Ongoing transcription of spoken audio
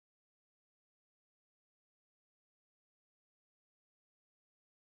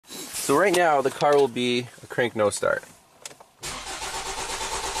So right now the car will be a crank no start.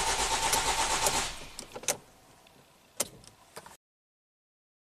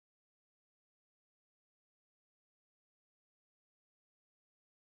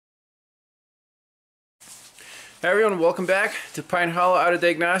 Hi everyone, welcome back to Pine Hollow Auto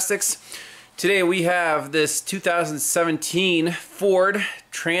Diagnostics. Today we have this 2017 Ford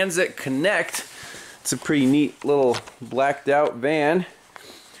Transit Connect. It's a pretty neat little blacked out van.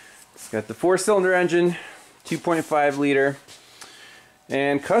 It's got the 4-cylinder engine, 2.5 liter,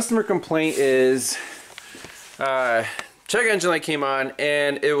 and customer complaint is check engine light came on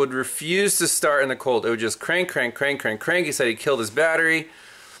and it would refuse to start in the cold. It would just crank, crank, crank, crank, crank. He said he killed his battery.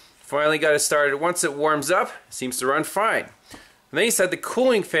 Finally got it started. Once it warms up, it seems to run fine. And then he said the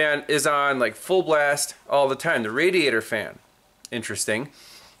cooling fan is on like full blast all the time, the radiator fan. Interesting.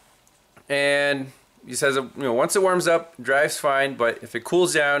 And he says, once it warms up, it drives fine, but if it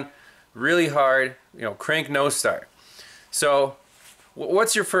cools down really hard, crank no start. So,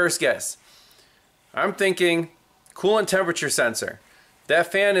 what's your first guess? I'm thinking coolant temperature sensor.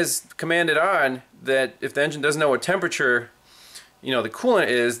 That fan is commanded on that if the engine doesn't know what temperature the coolant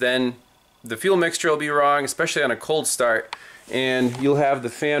is, then the fuel mixture will be wrong, especially on a cold start, and you'll have the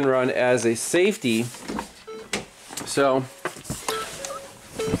fan run as a safety. So,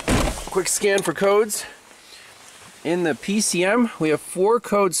 quick scan for codes. In the PCM, we have 4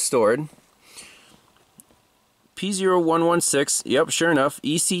 codes stored. P0116, yep, sure enough,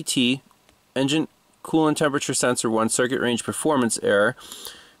 ECT, engine coolant temperature sensor 1, circuit range performance error,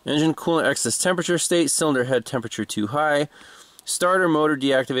 engine coolant excess temperature state, cylinder head temperature too high, starter motor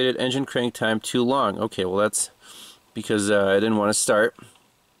deactivated, engine crank time too long. Okay, well that's because I didn't want to start.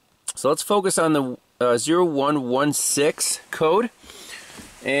 So let's focus on the 0116 code.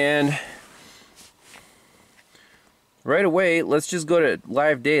 And right away, let's just go to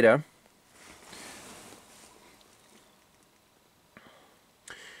live data.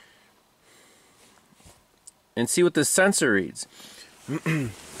 And see what the sensor reads. Then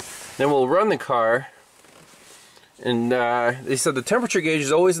we'll run the car. And they said the temperature gauge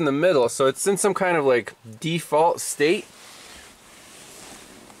is always in the middle, so it's in some kind of like default state.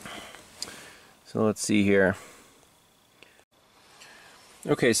 So let's see here.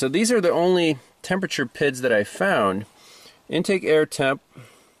 Okay, so these are the only temperature PIDs that I found. Intake air temp,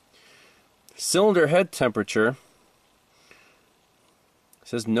 cylinder head temperature. It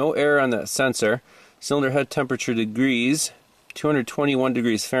says no error on that sensor. Cylinder head temperature degrees, 221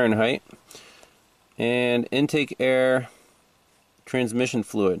 degrees Fahrenheit. And intake air transmission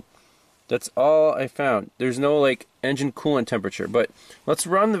fluid. That's all I found. There's no like engine coolant temperature, but let's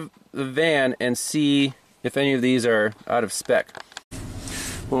run the van and see if any of these are out of spec.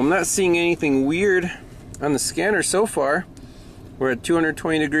 Well, I'm not seeing anything weird on the scanner so far. We're at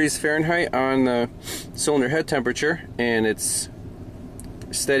 220 degrees Fahrenheit on the cylinder head temperature, and it's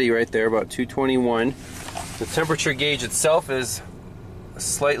steady right there, about 221. The temperature gauge itself is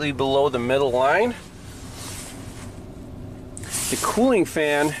slightly below the middle line. The cooling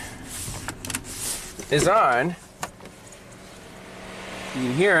fan is on. You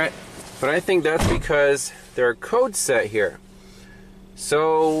can hear it, but I think that's because there are codes set here.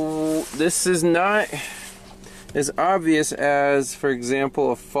 So this is not as obvious as, for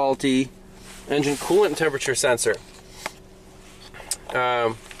example, a faulty engine coolant temperature sensor.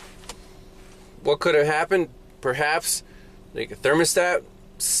 What could have happened? Perhaps like a thermostat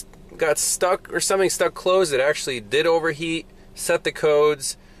got stuck or something, stuck closed. It actually did overheat, set the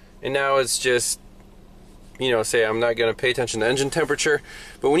codes, and now it's just, say I'm not going to pay attention to engine temperature.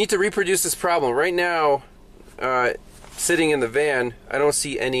 But we need to reproduce this problem. Right now, sitting in the van, I don't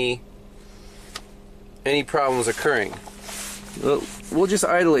see any problems occurring. We'll just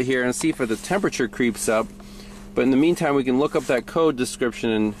idle it here and see if the temperature creeps up. But in the meantime, we can look up that code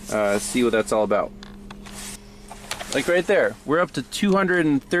description and see what that's all about. Like right there, we're up to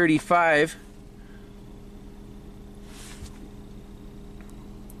 235.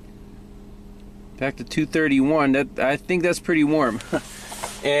 Back to 231. I think that's pretty warm.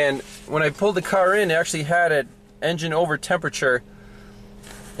 And when I pulled the car in, it actually had an engine over temperature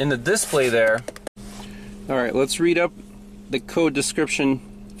in the display there. Alright, let's read up the code description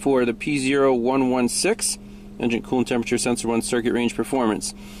for the P0116 engine coolant temperature sensor 1 circuit range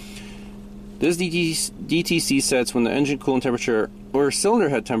performance. This DTC sets when the engine coolant temperature or cylinder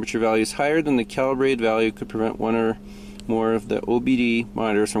head temperature value is higher than the calibrated value could prevent one or more of the OBD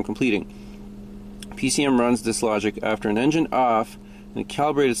monitors from completing. PCM runs this logic after an engine off in a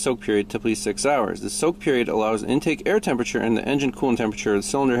calibrated soak period, typically 6 hours. The soak period allows intake air temperature and the engine coolant temperature or the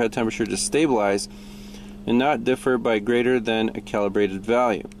cylinder head temperature to stabilize and not differ by greater than a calibrated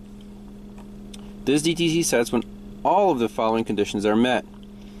value. This DTC sets when all of the following conditions are met.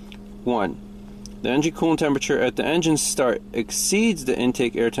 1. The engine coolant temperature at the engine start exceeds the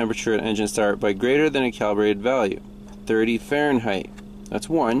intake air temperature at engine start by greater than a calibrated value, 30 Fahrenheit. That's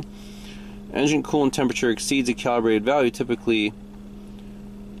 1. Engine coolant temperature exceeds a calibrated value, typically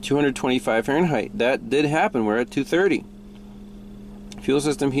 225 Fahrenheit. That did happen. We're at 230. Fuel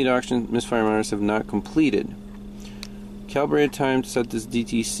system heat oxygen misfire monitors have not completed. Calibrated time to set this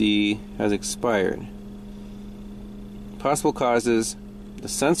DTC has expired. Possible causes: the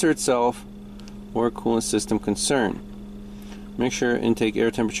sensor itself or coolant system concern. Make sure intake air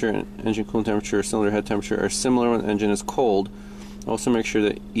temperature and engine coolant temperature, cylinder head temperature are similar when the engine is cold. Also make sure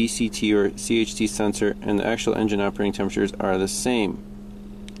that ECT or CHT sensor and the actual engine operating temperatures are the same.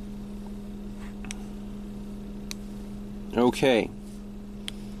 Okay.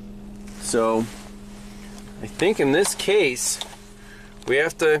 So I think in this case we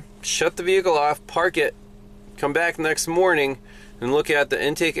have to shut the vehicle off, park it, come back next morning and look at the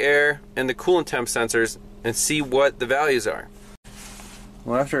intake air and the coolant temp sensors and see what the values are.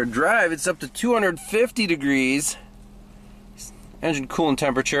 Well, after a drive, it's up to 250 degrees engine coolant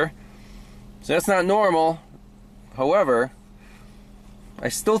temperature, so that's not normal. However, I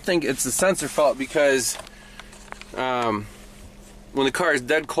still think it's the sensor fault because when the car is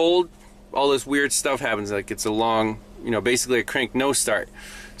dead cold, all this weird stuff happens, like it's a long, basically a crank no start.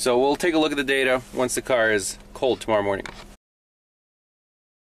 So we'll take a look at the data once the car is cold tomorrow morning.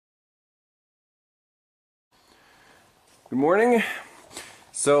 Good morning.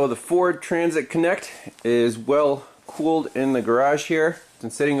 So the Ford Transit Connect is well cooled in the garage here. It's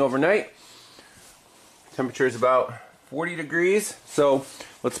been sitting overnight. Temperature is about 40 degrees. So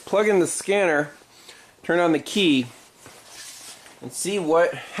let's plug in the scanner, turn on the key, and see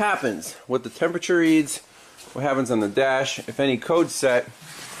what happens, what the temperature reads, what happens on the dash, if any code's set,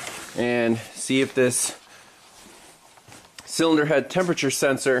 and see if this cylinder head temperature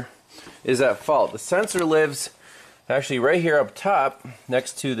sensor is at fault. The sensor lives actually right here up top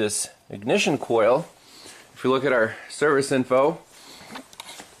next to this ignition coil. If we look at our service info,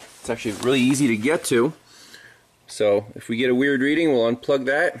 it's actually really easy to get to. So if we get a weird reading, we'll unplug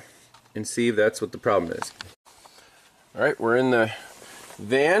that and see if that's what the problem is. Alright, we're in the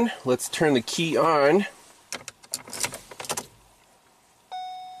van. Let's turn the key on.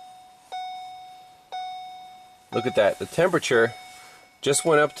 Look at that. The temperature just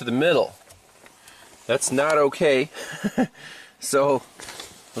went up to the middle. That's not okay. So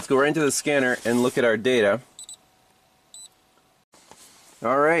let's go right into the scanner and look at our data.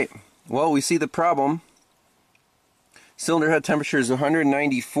 Alright, well, we see the problem. Cylinder head temperature is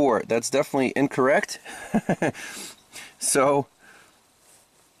 194. That's definitely incorrect. So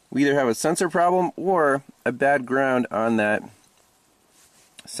we either have a sensor problem or a bad ground on that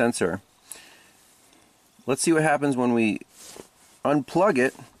sensor. Let's see what happens when we unplug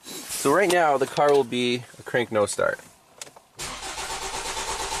it. So right now the car will be a crank no start.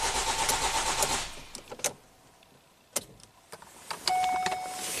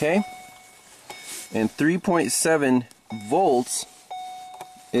 Okay, and 3.7 volts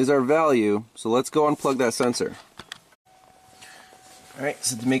is our value, so let's go unplug that sensor. Alright,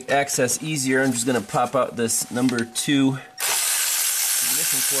 so to make access easier, I'm just going to pop out this number 2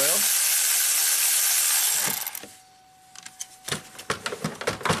 ignition coil.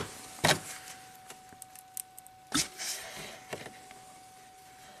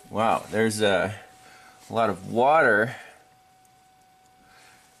 Wow, there's a lot of water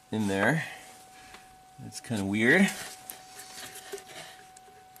in there. It's kind of weird.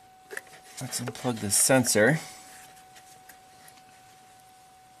 Let's unplug the sensor.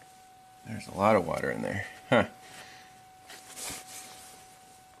 There's a lot of water in there. Huh.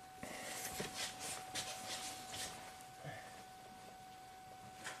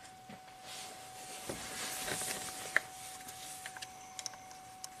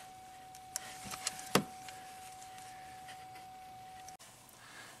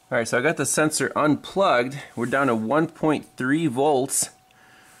 Alright, so I got the sensor unplugged. We're down to 1.3 volts.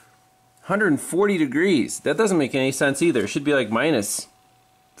 140 degrees. That doesn't make any sense either. It should be like minus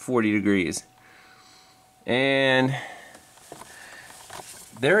 40 degrees. And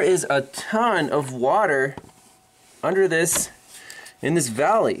there is a ton of water under this, in this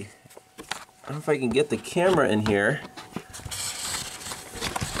valley. I don't know if I can get the camera in here.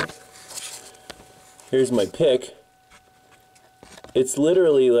 Here's my pick. It's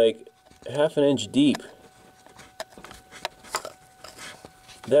literally like half an inch deep.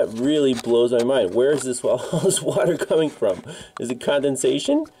 That really blows my mind. Where is this all this water coming from? Is it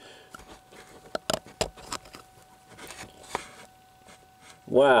condensation?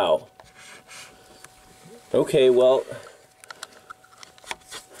 Wow. Okay, well,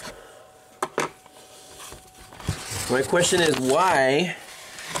 my question is, why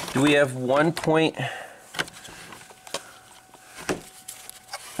do we have 1 point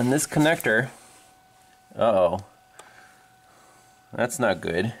on this connector? Uh-oh. That's not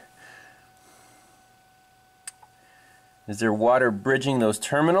good. Is there water bridging those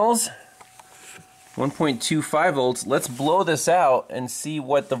terminals? 1.25 volts. Let's blow this out and see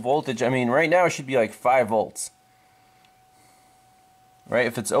what the voltage, I mean, right now it should be like 5 volts. Right?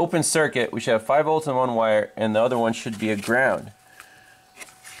 If it's open circuit, we should have 5 volts on one wire and the other one should be a ground.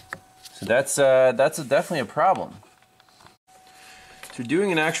 So that's definitely a problem. So we're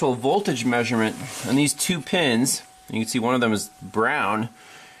doing an actual voltage measurement on these 2 pins. You can see one of them is brown.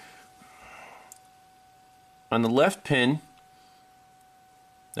 On the left pin,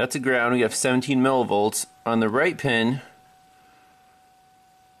 that's a ground, we have 17 millivolts. On the right pin,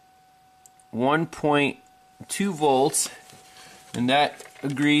 1.2 volts, and that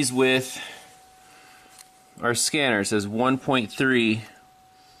agrees with our scanner. It says 1.3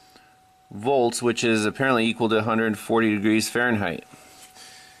 volts, which is apparently equal to 140 degrees Fahrenheit.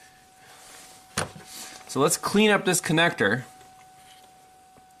 So let's clean up this connector.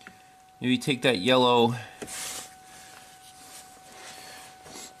 Maybe take that yellow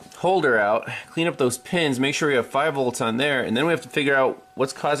holder out, clean up those pins, make sure we have 5 volts on there, and then we have to figure out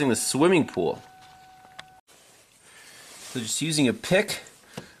what's causing the swimming pool. So just using a pick,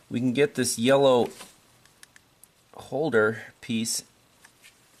 we can get this yellow holder piece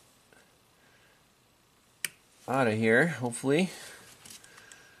out of here, hopefully.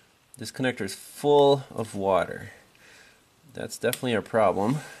 This connector is full of water. That's definitely a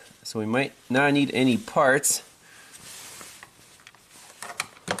problem. So we might not need any parts.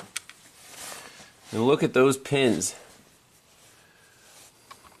 And look at those pins.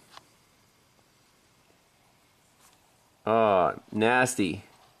 Ah, nasty.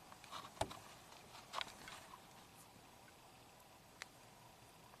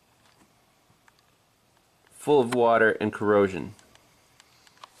 Full of water and corrosion.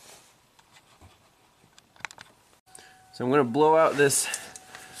 So I'm going to blow out this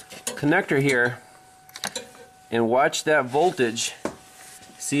connector here and watch that voltage,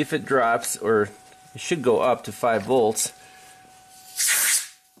 see if it drops, or it should go up to 5 volts.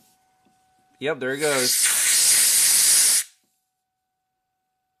 Yep, there it goes.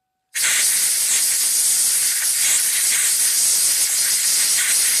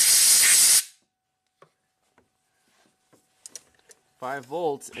 Five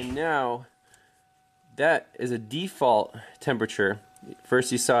volts, and now that is a default temperature.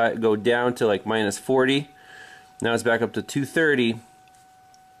 First you saw it go down to like -40. Now it's back up to 230.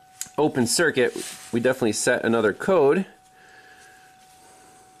 Open circuit. We definitely set another code.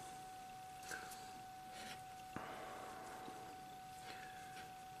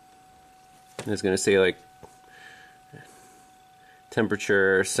 It's going to say like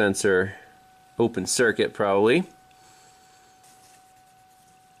temperature sensor open circuit probably.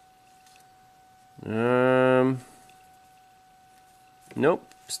 Nope,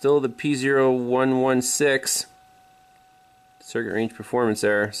 still the P0116 circuit range performance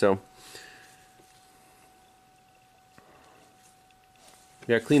error. So we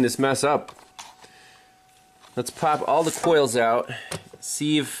gotta clean this mess up. Let's pop all the coils out,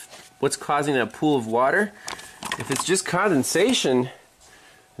 see if what's causing that pool of water. If it's just condensation,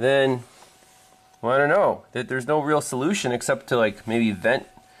 then well, I don't know. There's no real solution except to like maybe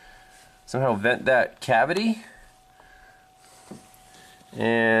somehow vent that cavity.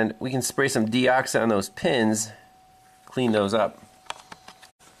 And we can spray some deoxit on those pins, clean those up.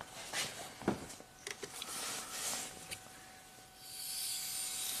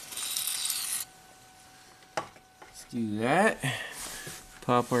 Let's do that.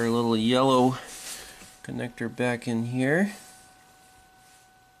 Pop our little yellow connector back in here.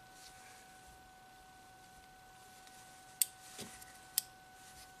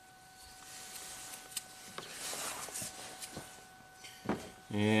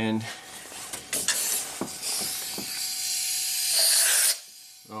 And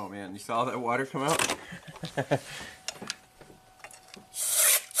oh man, you saw that water come out?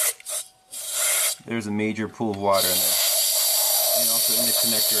 There's a major pool of water in there. And also in the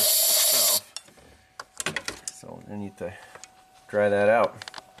connector itself. So I need to dry that out.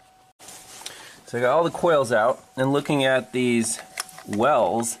 So I got all the coils out, and looking at these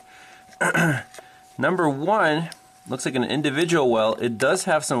wells, number 1 looks like an individual well. It does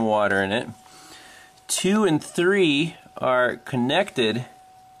have some water in it. 2 and 3 are connected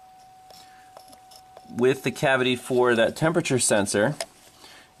with the cavity for that temperature sensor.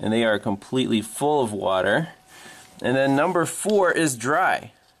 and they are completely full of water. And then number 4 is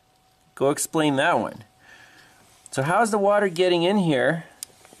dry. Go explain that one. So how's the water getting in here?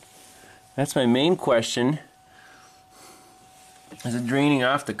 That's my main question. Is it draining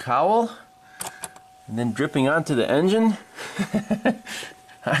off the cowl and then dripping onto the engine?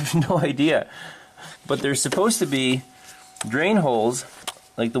 I have no idea. But there's supposed to be drain holes,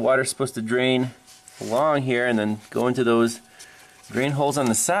 like the water's supposed to drain along here and then go into those drain holes on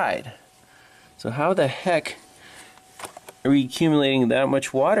the side. So how the heck are we accumulating that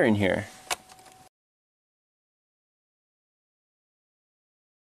much water in here?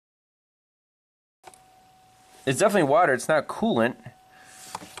 It's definitely water, it's not coolant.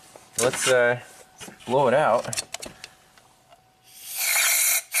 Let's blow it out.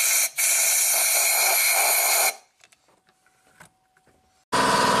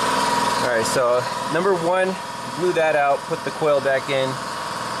 Alright, so number 1, blew that out, put the coil back in.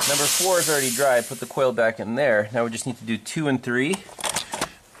 Number 4 is already dry, put the coil back in there. Now we just need to do 2 and 3.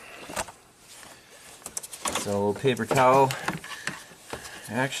 So a little paper towel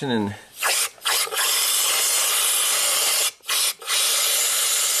action and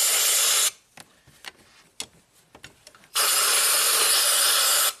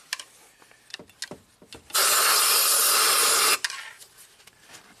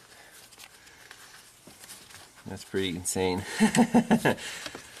that's pretty insane. I'm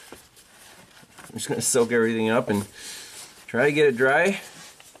just going to soak everything up and try to get it dry.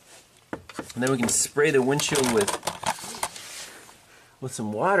 And then we can spray the windshield with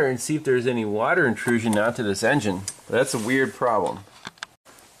some water and see if there's any water intrusion onto this engine. But that's a weird problem.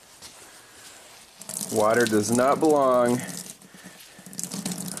 Water does not belong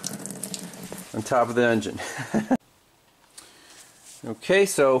on top of the engine. Okay,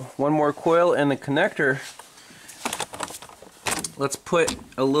 so one more coil and the connector. Let's put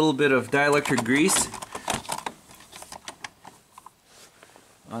a little bit of dielectric grease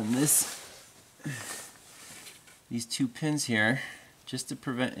on these 2 pins here, just to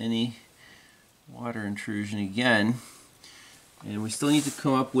prevent any water intrusion again. And we still need to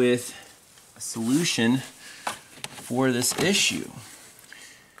come up with a solution for this issue.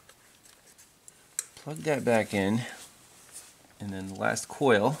 Plug that back in, and then the last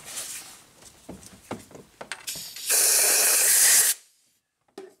coil.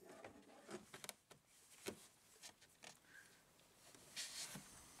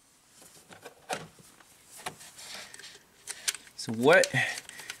 So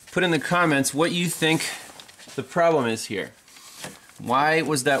put in the comments what you think the problem is here. Why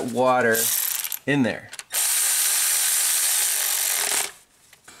was that water in there?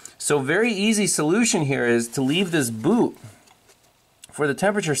 So very easy solution here is to leave this boot for the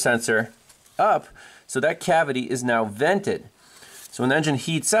temperature sensor up so that cavity is now vented. So when the engine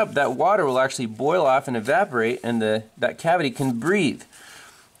heats up, that water will actually boil off and evaporate, and that cavity can breathe.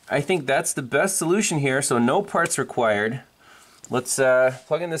 I think that's the best solution here, so no parts required. Let's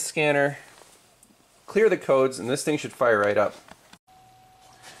plug in the scanner, clear the codes, and this thing should fire right up.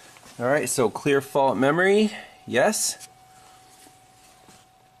 Alright, so clear fault memory, yes.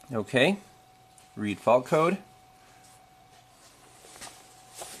 Okay, read fault code.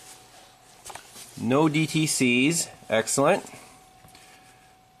 No DTCs, excellent.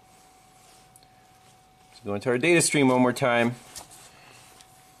 Let's go into our data stream one more time.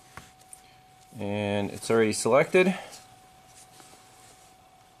 And it's already selected.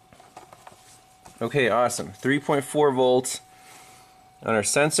 Okay, awesome. 3.4 volts on our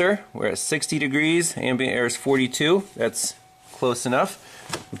sensor. We're at 60 degrees. Ambient air is 42. That's close enough.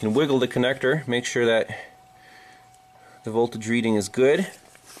 We can wiggle the connector, make sure that the voltage reading is good.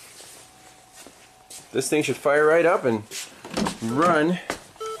 This thing should fire right up and run,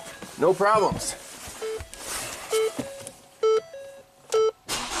 no problems.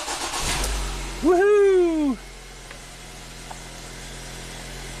 Woohoo!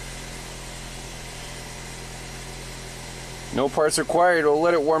 No parts required. We'll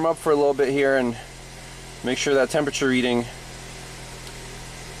let it warm up for a little bit here and make sure that temperature reading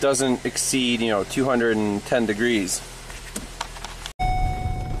doesn't exceed, 210 degrees.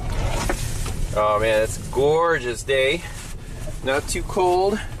 Oh man, it's a gorgeous day. Not too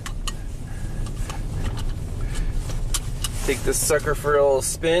cold. Take this sucker for a little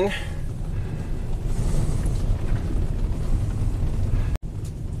spin.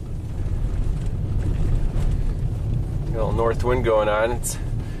 A little north wind going on. It's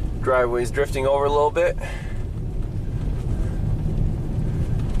driveway's drifting over a little bit.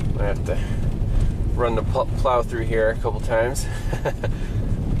 I have to run the plow through here a couple times.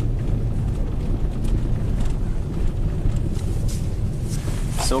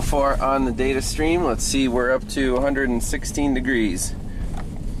 So far on the data stream, let's see, we're up to 116 degrees.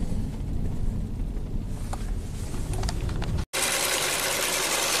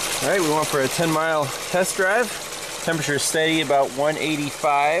 All right, we went for a 10-mile test drive. Temperature steady about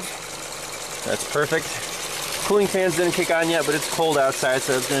 185. That's perfect. Cooling fans didn't kick on yet, but it's cold outside,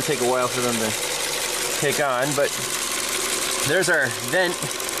 so it's going to take a while for them to kick on. But there's our vent.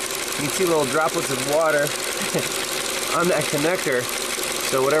 You can see little droplets of water on that connector.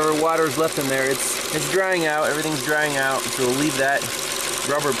 So whatever water is left in there, it's drying out. Everything's drying out. So we'll leave that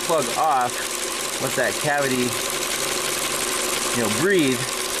rubber plug off. Let that cavity, breathe.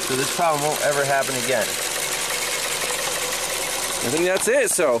 So this problem won't ever happen again. I think that's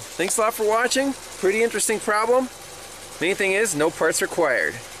it. So thanks a lot for watching. Pretty interesting problem. Main thing is no parts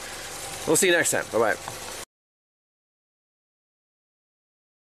required. We'll see you next time. Bye-bye.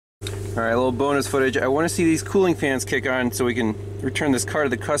 Alright, a little bonus footage. I want to see these cooling fans kick on so we can return this car to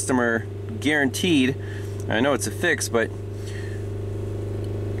the customer guaranteed. I know it's a fix, but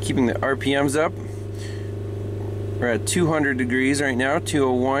keeping the RPMs up. We're at 200 degrees right now,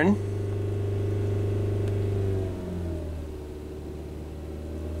 201.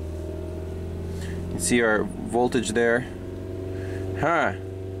 You can see our voltage there. Huh.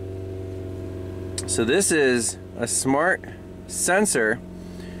 So this is a smart sensor.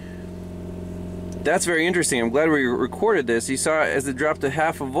 That's very interesting. I'm glad we recorded this. You saw as it dropped to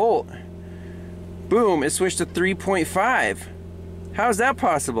half a volt, boom, it switched to 3.5. How is that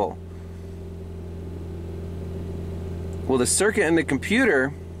possible? Well, the circuit in the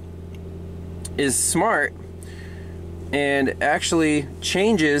computer is smart and actually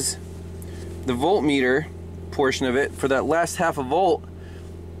changes the voltmeter portion of it for that last half a volt.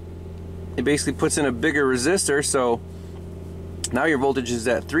 It basically puts in a bigger resistor, so now your voltage is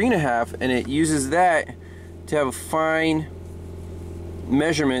at 3.5, and it uses that to have a fine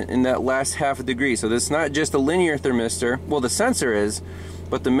measurement in that last half a degree. So this is not just a linear thermistor. Well, the sensor is,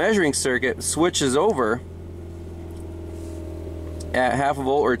 but the measuring circuit switches over at half a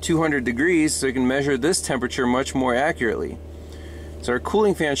volt or 200 degrees, so you can measure this temperature much more accurately. So our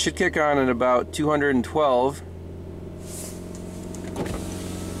cooling fan should kick on at about 212.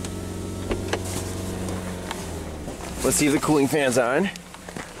 Let's see if the cooling fan's on.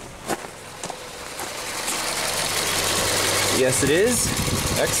 Yes, it is.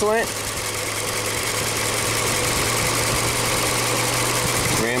 Excellent.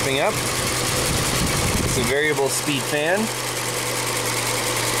 Ramping up. It's a variable speed fan.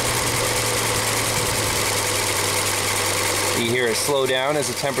 You hear it slow down as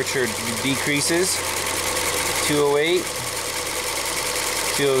the temperature decreases. 208,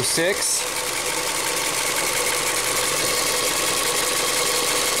 206.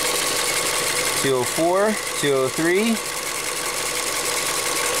 204, 203.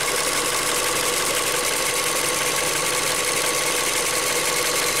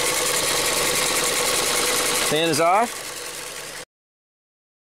 Fan is off.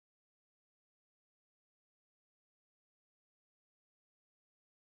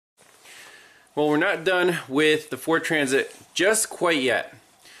 Well, we're not done with the Ford Transit just quite yet.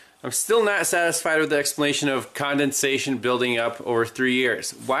 I'm still not satisfied with the explanation of condensation building up over 3 years.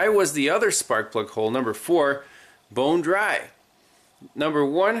 Why was the other spark plug hole, number 4, bone dry? Number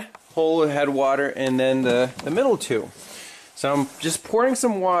 1 hole had water, and then the middle 2. So I'm just pouring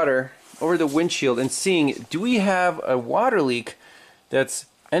some water over the windshield and seeing, do we have a water leak that's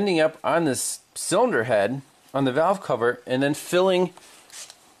ending up on this cylinder head, on the valve cover, and then filling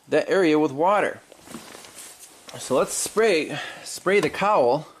that area with water. So let's spray the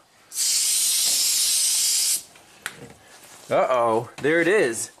cowl. Uh-oh, there it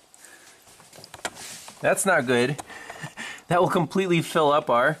is. That's not good. That will completely fill up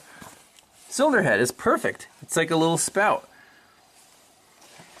our cylinder head. It's perfect. It's like a little spout.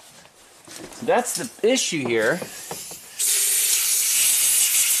 So that's the issue here.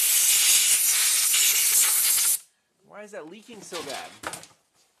 Why is that leaking so bad?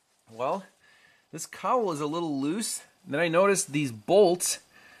 Well, this cowl is a little loose. Then I noticed these bolts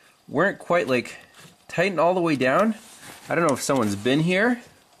weren't quite like tightened all the way down. I don't know if someone's been here.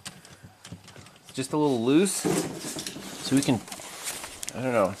 It's just a little loose. So we can, I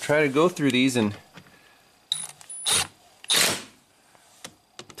don't know, try to go through these and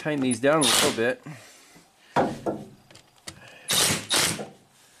tighten these down a little bit.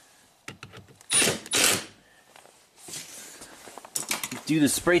 Do the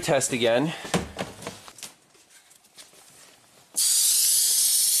spray test again.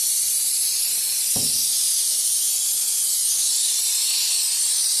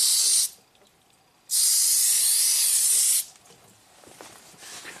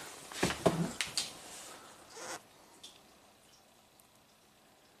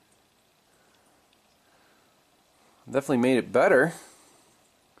 Definitely made it better.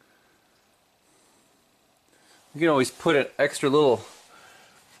 You can always put an extra little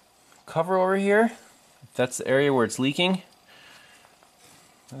cover over here if that's the area where it's leaking.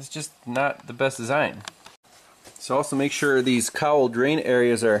 That's just not the best design. So also make sure these cowl drain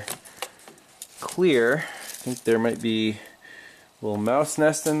areas are clear. I think there might be a little mouse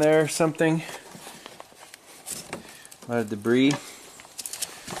nest in there or something. A lot of debris.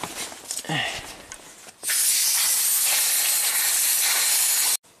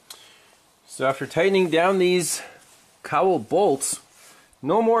 So after tightening down these cowl bolts,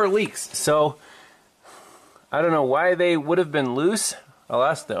 no more leaks. So I don't know why they would have been loose. I'll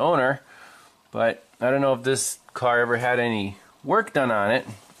ask the owner, but I don't know if this car ever had any work done on it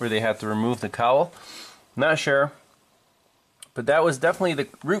where they had to remove the cowl. Not sure. But that was definitely the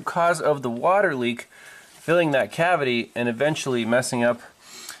root cause of the water leak, filling that cavity and eventually messing up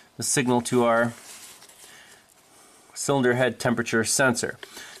the signal to our cylinder head temperature sensor.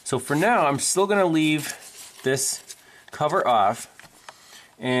 So for now, I'm still going to leave this cover off,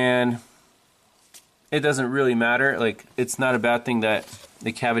 and it doesn't really matter. Like, it's not a bad thing that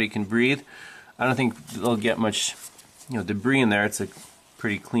the cavity can breathe. I don't think they'll get much, debris in there. It's a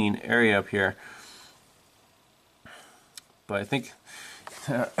pretty clean area up here. But I think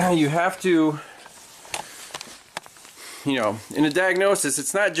you have to, in a diagnosis,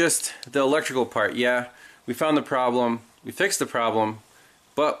 it's not just the electrical part. Yeah, we found the problem, we fixed the problem,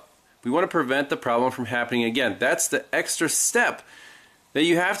 but we want to prevent the problem from happening again. That's the extra step that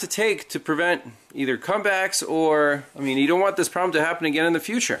you have to take to prevent either comebacks or, you don't want this problem to happen again in the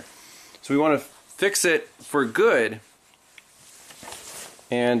future. So we want to fix it for good.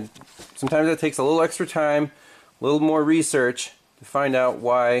 And sometimes that takes a little extra time, a little more research to find out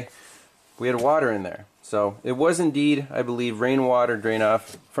why we had water in there. So it was indeed, I believe, rainwater drain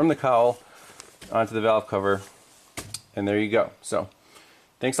off from the cowl onto the valve cover. And there you go. So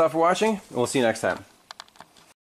thanks a lot for watching, and we'll see you next time.